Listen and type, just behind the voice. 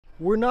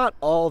We're not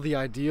all the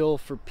ideal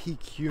for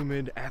peak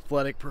human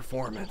athletic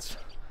performance.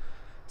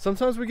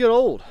 Sometimes we get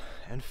old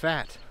and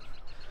fat.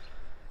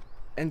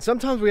 And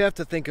sometimes we have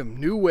to think of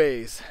new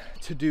ways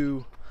to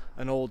do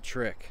an old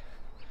trick.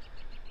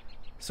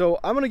 So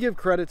I'm gonna give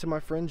credit to my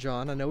friend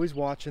John. I know he's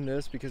watching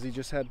this because he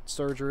just had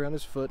surgery on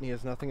his foot and he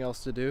has nothing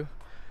else to do.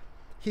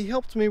 He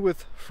helped me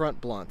with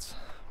front blunts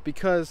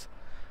because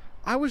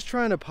I was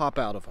trying to pop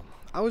out of them.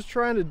 I was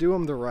trying to do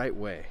them the right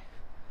way.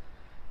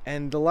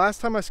 And the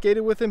last time I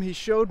skated with him, he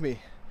showed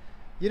me,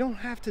 you don't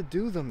have to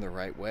do them the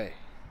right way.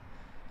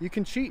 You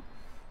can cheat.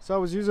 So I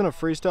was using a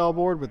freestyle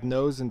board with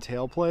nose and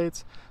tail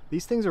plates.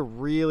 These things are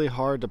really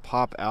hard to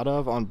pop out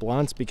of on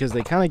blunts because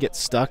they kind of get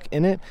stuck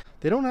in it.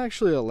 They don't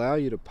actually allow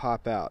you to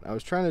pop out. I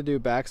was trying to do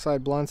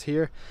backside blunts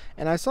here,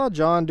 and I saw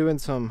John doing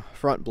some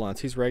front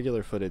blunts. He's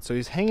regular footed, so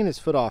he's hanging his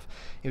foot off.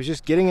 He was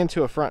just getting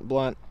into a front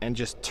blunt and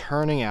just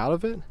turning out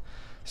of it.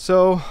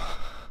 So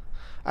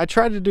I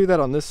tried to do that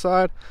on this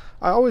side.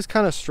 I always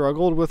kind of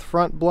struggled with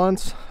front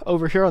blunts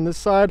over here on this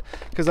side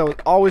because I was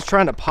always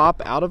trying to pop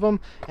out of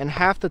them, and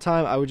half the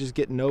time I would just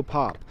get no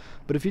pop.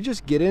 But if you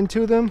just get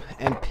into them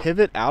and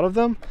pivot out of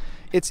them,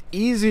 it's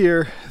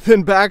easier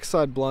than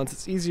backside blunts.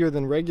 It's easier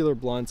than regular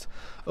blunts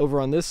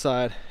over on this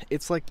side.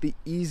 It's like the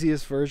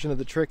easiest version of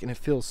the trick, and it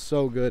feels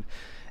so good.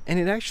 And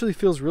it actually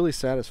feels really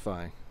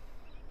satisfying.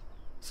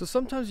 So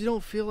sometimes you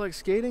don't feel like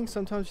skating,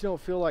 sometimes you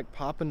don't feel like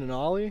popping an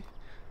ollie,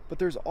 but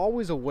there's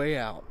always a way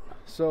out.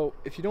 So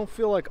if you don't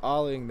feel like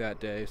ollieing that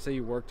day, say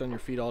you worked on your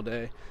feet all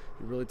day,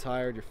 you're really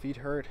tired, your feet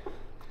hurt,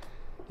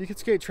 you can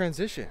skate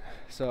transition.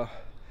 So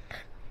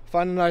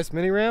find a nice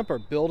mini ramp or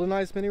build a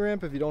nice mini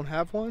ramp if you don't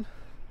have one,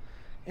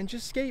 and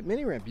just skate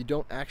mini ramp. You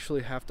don't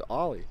actually have to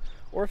ollie.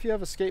 Or if you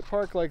have a skate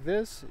park like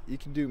this, you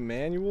can do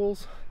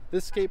manuals.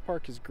 This skate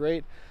park is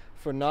great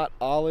for not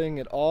ollieing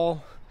at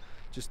all,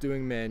 just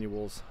doing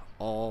manuals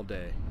all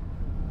day.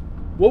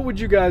 What would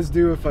you guys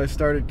do if I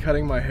started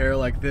cutting my hair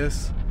like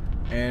this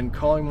and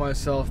calling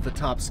myself the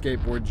top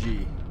skateboard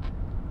G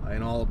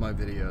in all of my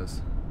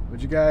videos?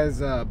 Would you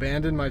guys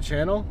abandon my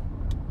channel,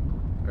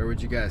 or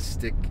would you guys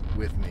stick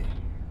with me?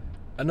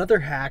 Another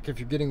hack if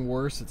you're getting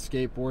worse at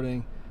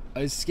skateboarding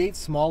is skate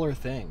smaller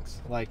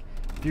things. Like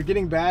if you're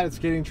getting bad at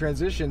skating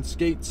transition,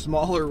 skate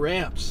smaller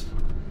ramps.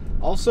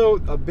 Also,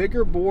 a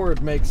bigger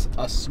board makes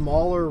a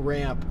smaller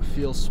ramp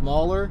feel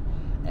smaller,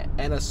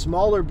 and a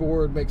smaller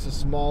board makes a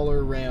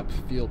smaller ramp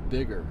feel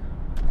bigger.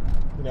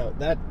 You know,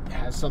 that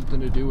has something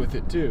to do with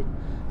it too.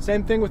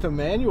 Same thing with a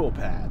manual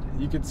pad.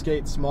 You could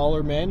skate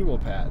smaller manual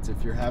pads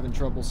if you're having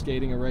trouble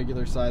skating a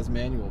regular size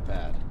manual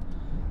pad.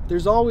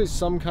 There's always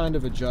some kind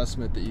of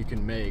adjustment that you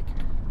can make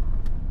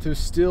to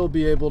still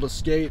be able to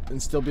skate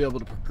and still be able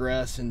to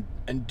progress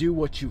and do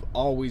what you've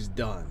always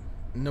done,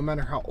 no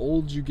matter how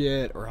old you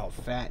get or how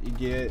fat you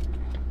get.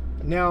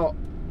 Now,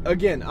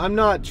 again, I'm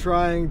not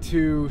trying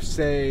to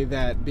say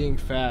that being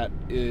fat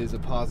is a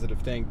positive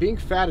thing. Being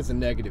fat is a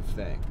negative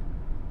thing.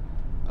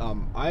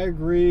 I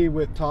agree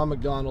with Tom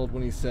McDonald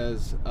when he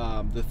says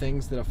the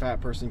things that a fat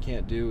person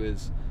can't do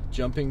is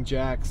jumping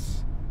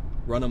jacks,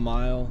 run a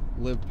mile,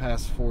 live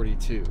past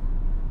 42.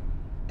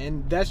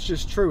 And that's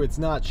just true. It's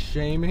not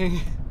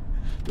shaming.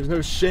 There's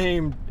no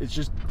shame. It's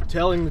just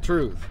telling the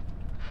truth.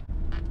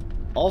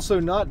 Also,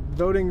 not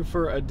voting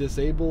for a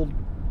disabled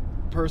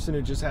person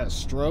who just had a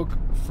stroke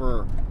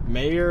for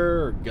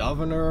mayor or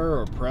governor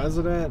or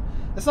president.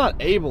 That's not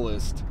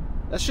ableist.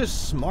 That's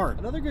just smart.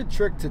 Another good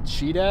trick to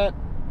cheat at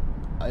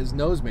is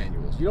nose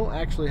manuals. You don't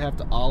actually have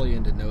to ollie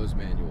into nose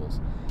manuals.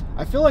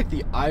 I feel like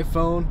the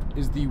iPhone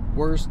is the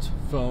worst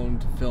phone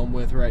to film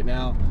with right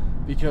now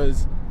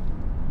because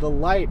the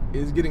light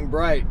is getting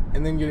bright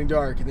and then getting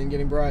dark and then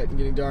getting bright and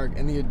getting dark,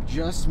 and the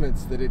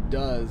adjustments that it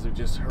does are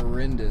just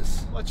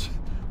horrendous.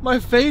 My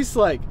face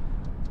like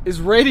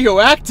is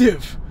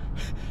radioactive.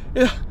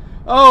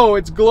 Oh,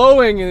 it's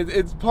glowing and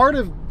it's part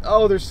of,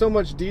 oh, there's so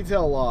much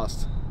detail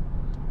lost.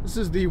 This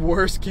is the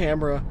worst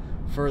camera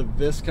for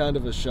this kind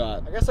of a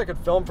shot. I guess I could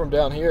film from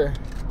down here.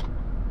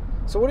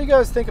 So what do you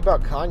guys think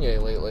about Kanye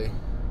lately?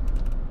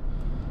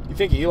 You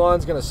think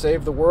Elon's gonna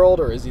save the world,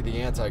 or is he the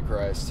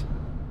Antichrist?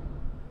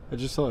 I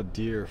just saw a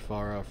deer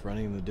far off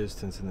running in the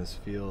distance in this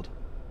field.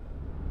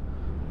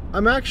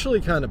 I'm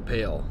actually kind of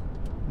pale.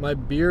 My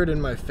beard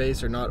and my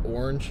face are not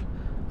orange.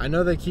 I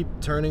know they keep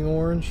turning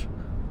orange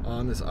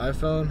on this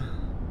iPhone.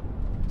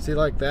 See,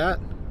 like that?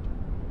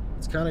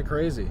 It's kind of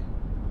crazy.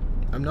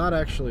 I'm not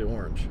actually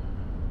orange.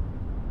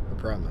 I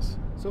promise.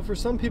 So for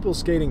some people,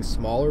 skating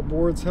smaller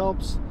boards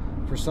helps.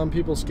 For some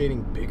people,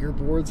 skating bigger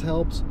boards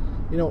helps.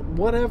 You know,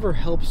 whatever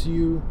helps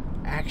you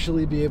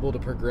actually be able to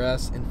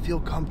progress and feel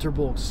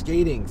comfortable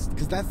skating,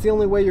 because that's the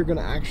only way you're going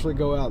to actually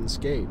go out and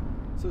skate.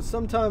 So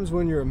sometimes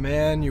when you're a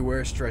man, you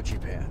wear stretchy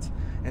pants.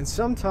 And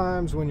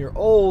sometimes when you're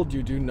old,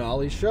 you do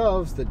nollie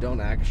shoves that don't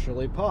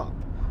actually pop.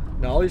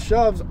 Nollie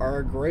shoves are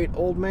a great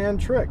old man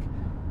trick.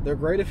 They're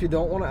great if you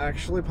don't want to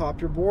actually pop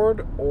your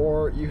board,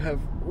 or you have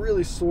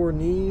really sore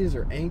knees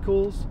or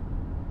ankles.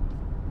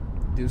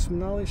 Do some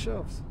nollie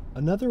shoves.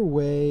 Another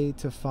way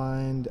to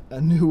find a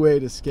new way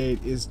to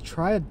skate is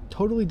try a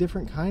totally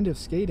different kind of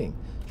skating.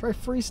 Try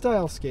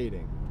freestyle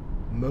skating.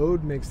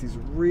 Mode makes these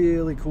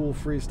really cool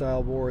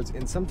freestyle boards,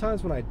 and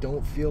sometimes when I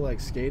don't feel like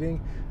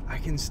skating, I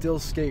can still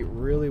skate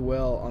really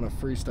well on a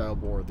freestyle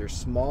board. They're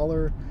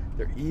smaller,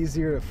 they're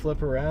easier to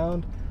flip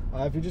around.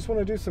 If you just want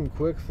to do some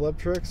quick flip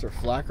tricks or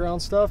flat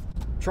ground stuff,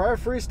 try a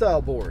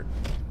freestyle board.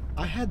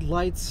 I had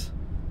lights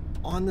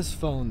on this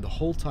phone the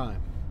whole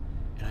time,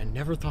 and I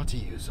never thought to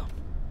use them.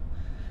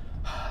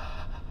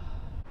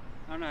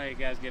 I don't know how you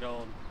guys get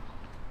old.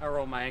 I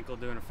rolled my ankle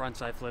doing a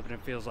frontside flip and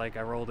it feels like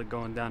I rolled it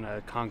going down a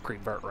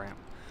concrete vert ramp.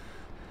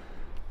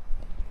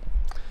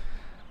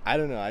 I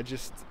don't know,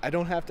 I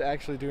don't have to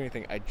actually do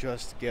anything. I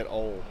just get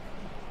old.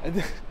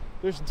 And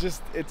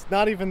it's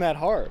not even that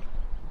hard.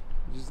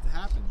 It just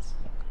happens.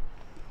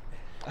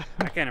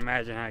 I can't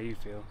imagine how you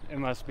feel. It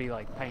must be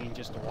like pain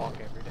just to walk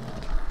every day.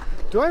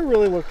 Do I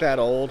really look that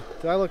old?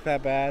 Do I look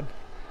that bad?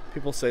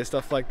 People say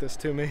stuff like this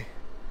to me.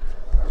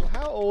 Well,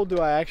 how old do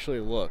I actually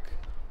look?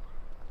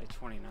 Like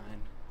 29.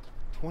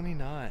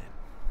 29.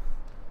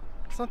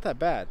 It's not that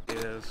bad.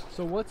 It is.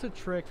 So what's a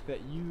trick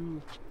that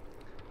you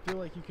feel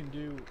like you can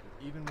do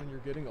even when you're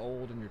getting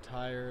old and you're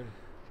tired?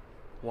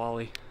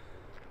 Wally.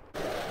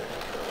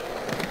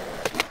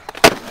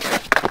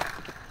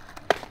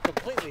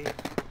 Completely.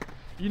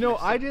 You know,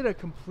 I did a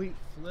complete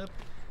flip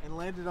and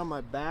landed on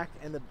my back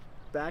and the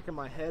back of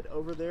my head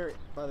over there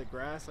by the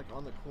grass, like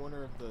on the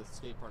corner of the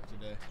skate park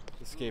today.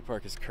 The skate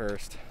park is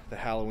cursed. The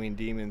Halloween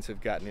demons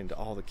have gotten into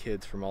all the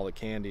kids from all the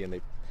candy and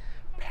they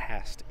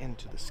passed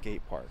into the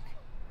skate park.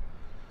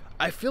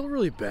 I feel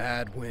really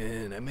bad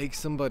when I make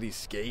somebody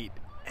skate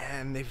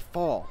and they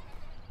fall.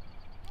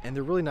 And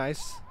they're really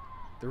nice.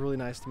 They're really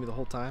nice to me the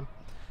whole time.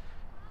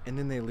 And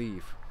then they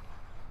leave.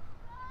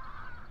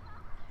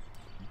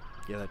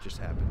 Yeah, that just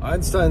happened.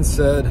 Einstein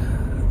said,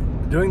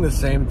 doing the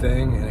same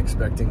thing and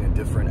expecting a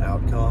different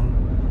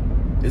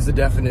outcome is the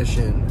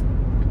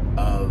definition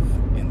of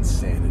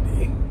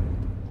insanity.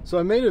 So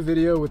I made a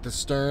video with the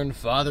stern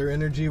father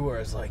energy where I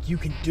was like, you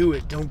can do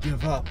it, don't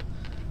give up.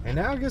 And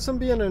now I guess I'm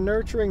being a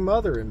nurturing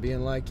mother and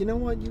being like, you know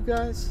what, you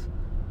guys,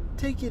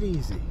 take it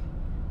easy.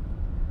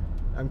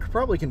 I'm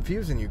probably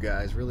confusing you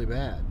guys really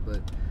bad,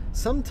 but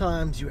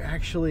sometimes you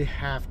actually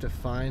have to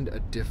find a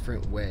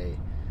different way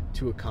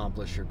to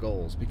accomplish your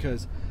goals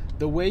because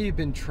the way you've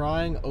been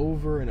trying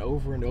over and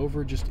over and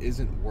over just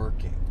isn't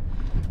working.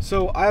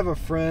 So I have a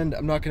friend,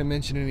 I'm not going to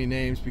mention any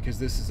names because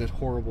this is a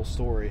horrible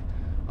story,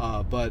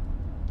 but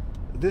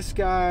this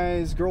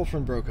guy's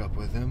girlfriend broke up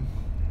with him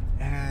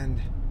and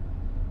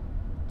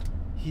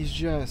he's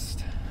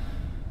just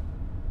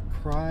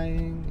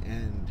crying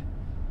and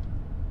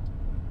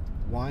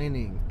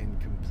whining and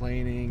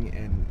complaining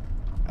and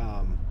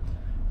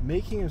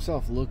making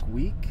himself look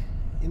weak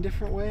in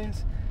different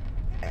ways,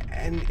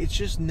 and it's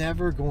just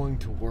never going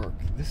to work.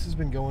 This has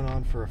been going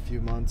on for a few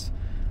months.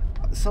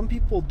 Some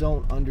people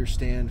don't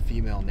understand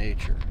female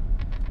nature.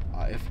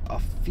 If a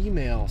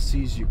female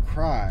sees you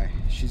cry,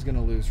 she's going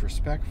to lose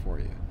respect for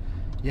you.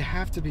 You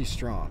have to be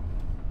strong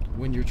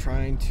when you're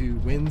trying to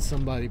win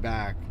somebody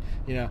back.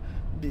 You know,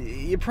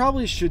 you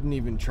probably shouldn't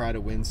even try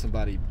to win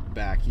somebody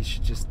back. You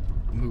should just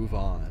move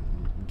on,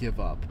 give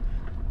up.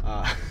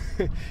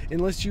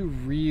 Unless you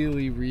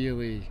really,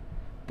 really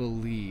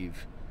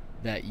believe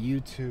that you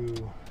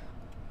two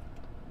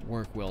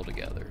work well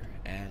together,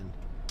 and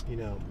you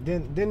know,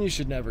 then you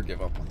should never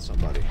give up on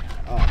somebody.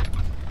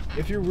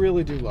 If you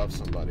really do love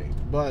somebody.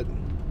 But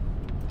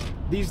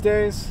these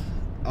days,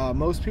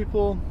 most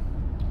people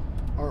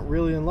aren't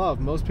really in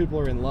love. Most people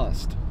are in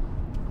lust.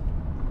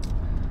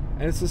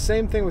 And it's the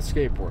same thing with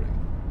skateboarding.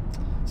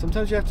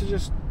 Sometimes you have to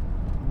just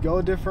go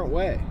a different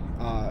way.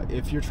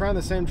 If you're trying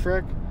the same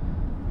trick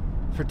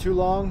for too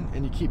long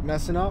and you keep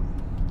messing up,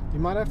 you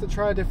might have to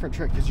try a different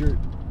trick because you're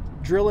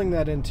drilling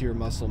that into your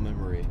muscle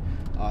memory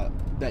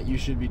that you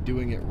should be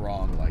doing it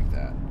wrong like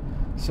that.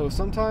 So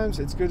sometimes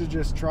it's good to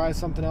just try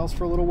something else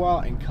for a little while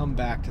and come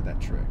back to that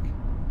trick.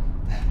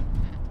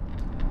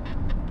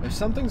 If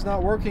something's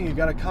not working, you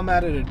got to come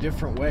at it a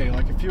different way.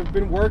 Like if you've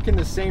been working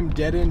the same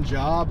dead-end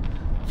job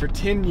for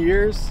 10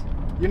 years,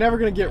 you're never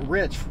going to get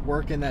rich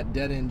working that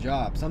dead-end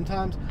job.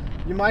 Sometimes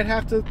you might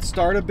have to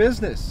start a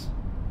business.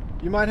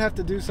 You might have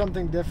to do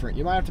something different.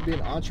 You might have to be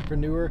an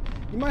entrepreneur.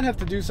 You might have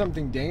to do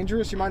something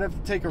dangerous. You might have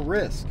to take a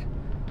risk.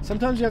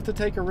 Sometimes you have to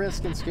take a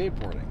risk in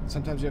skateboarding.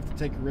 Sometimes you have to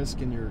take a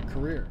risk in your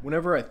career.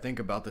 Whenever I think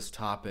about this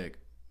topic,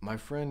 my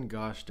friend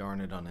Gosh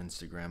Darn It on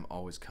Instagram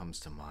always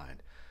comes to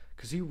mind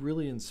because he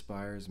really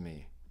inspires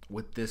me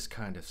with this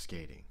kind of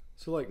skating.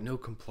 So like no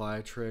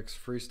comply tricks,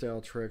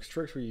 freestyle tricks,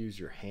 tricks where you use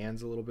your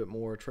hands a little bit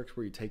more, tricks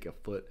where you take a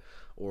foot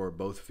or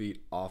both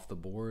feet off the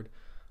board.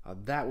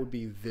 That would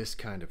be this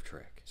kind of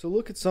trick. So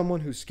look at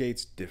someone who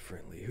skates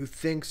differently, who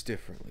thinks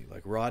differently,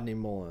 like Rodney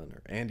Mullen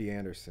or Andy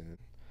Anderson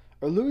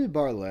or Louis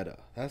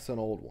Barletta. That's an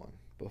old one,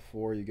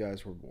 before you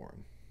guys were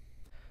born.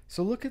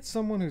 So look at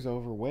someone who's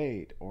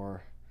overweight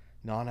or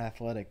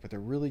non-athletic, but they're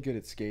really good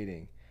at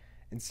skating,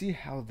 and see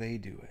how they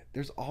do it.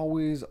 There's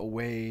always a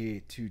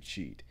way to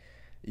cheat.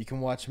 You can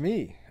watch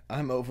me.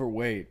 I'm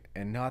overweight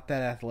and not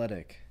that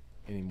athletic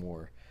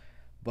anymore,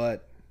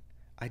 but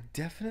I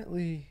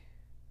definitely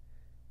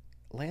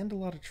land a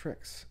lot of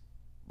tricks.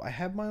 I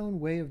have my own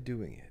way of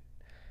doing it.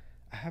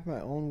 I have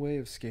my own way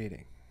of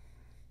skating.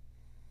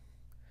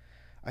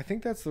 I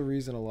think that's the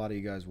reason a lot of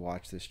you guys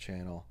watch this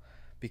channel,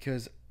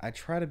 because I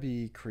try to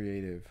be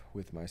creative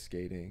with my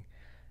skating,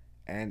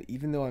 and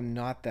even though I'm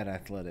not that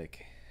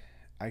athletic,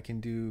 I can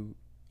do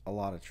a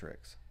lot of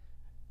tricks.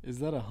 Is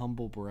that a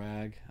humble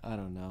brag? I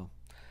don't know.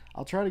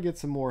 I'll try to get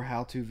some more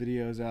how-to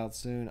videos out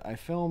soon. I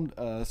filmed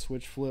a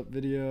switch flip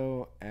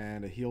video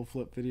and a heel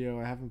flip video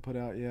I haven't put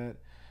out yet.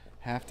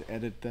 Have to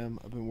edit them.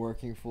 I've been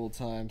working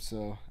full-time,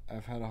 so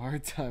I've had a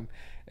hard time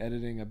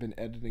editing. I've been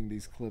editing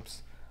these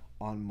clips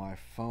on my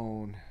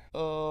phone.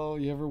 Oh,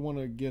 you ever want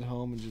to get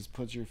home and just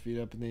put your feet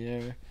up in the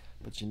air,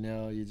 but you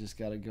know you just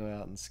got to go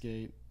out and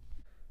skate?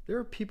 There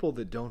are people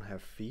that don't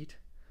have feet.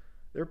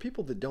 There are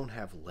people that don't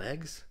have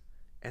legs,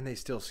 and they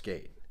still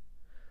skate.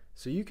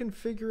 So you can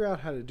figure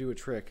out how to do a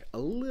trick a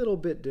little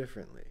bit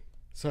differently.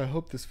 So I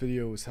hope this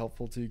video was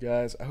helpful to you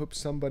guys. I hope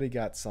somebody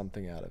got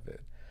something out of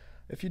it.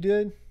 If you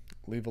did,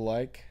 leave a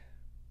like.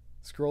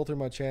 Scroll through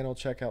my channel,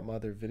 check out my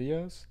other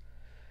videos.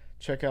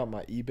 Check out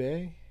my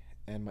eBay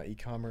and my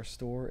e-commerce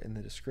store in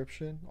the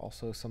description.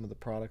 Also some of the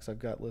products I've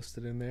got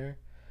listed in there.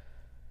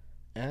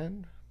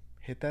 And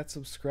hit that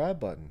subscribe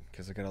button,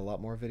 because I got a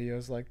lot more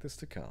videos like this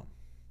to come.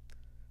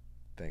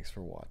 Thanks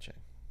for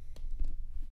watching.